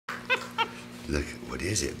Look, what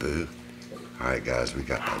is it, Boo? All right, guys, we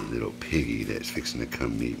got a little piggy that's fixing to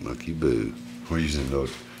come meet MonkeyBoo. We're using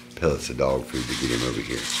those pellets of dog food to get him over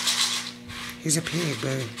here. He's a pig,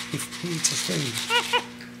 Boo. He eats his food.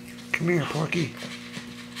 Come here, Porky.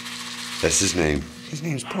 That's his name. His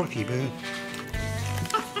name's Porky, Boo.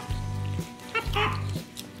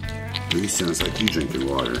 Boo sounds like you drinking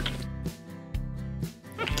water.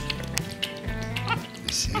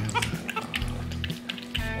 Let's see.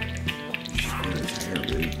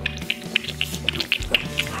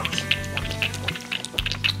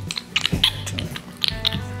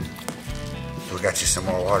 We got you some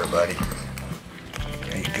more water, buddy.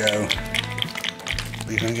 There you go.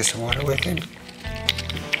 Are you gonna get some water with him?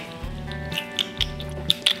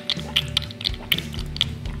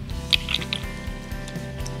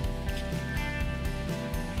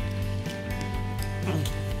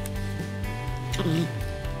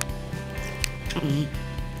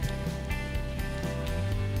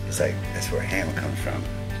 It's like, that's where Hammer comes from.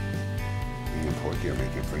 Me and Porky are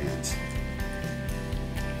making friends.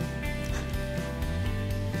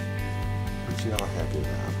 What y'all happy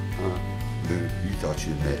about, huh? Boo, you thought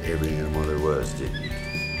you met every animal there was, didn't you?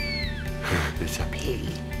 It's a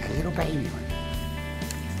piggy, a little baby one.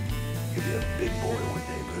 He'll be a big boy one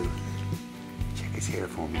day, Boo. Check his hair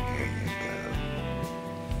for me. There you go.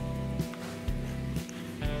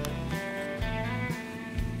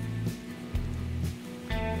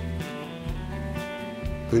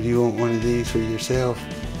 Who do you want one of these for yourself?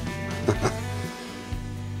 Oh,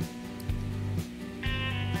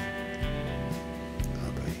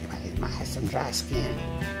 but he might have some dry skin.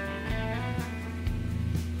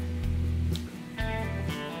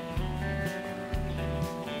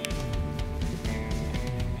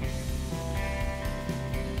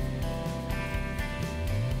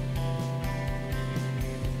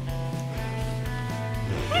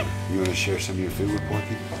 You want to share some of your food with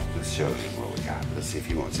Porky? Let's show him what we got. Let's see if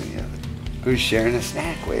he wants any of it. Who's sharing a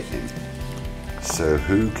snack with him? So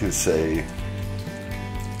who can say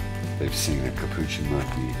they've seen a capuchin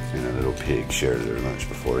monkey and a little pig share their lunch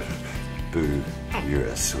before? Boo, you're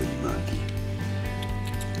a sweet monkey.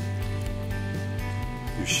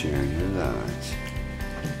 You're sharing your lunch.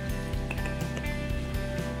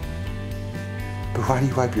 But why do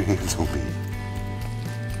you wipe your hands on me?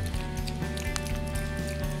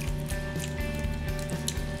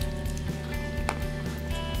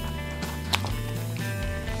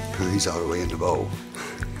 He's all the way in the bowl.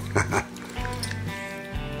 Oh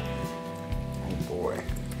boy.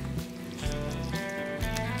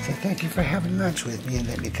 So thank you for having lunch with me and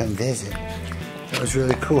letting me come visit. That was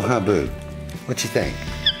really cool, huh, Boo? What you think?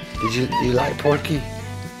 Did you like Porky?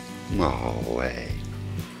 No way.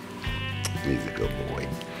 He's a good boy.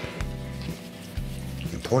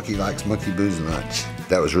 And Porky likes MonkeyBoo's lunch.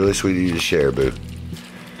 That was really sweet of you to share, Boo.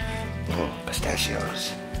 Oh,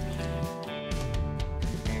 pistachios.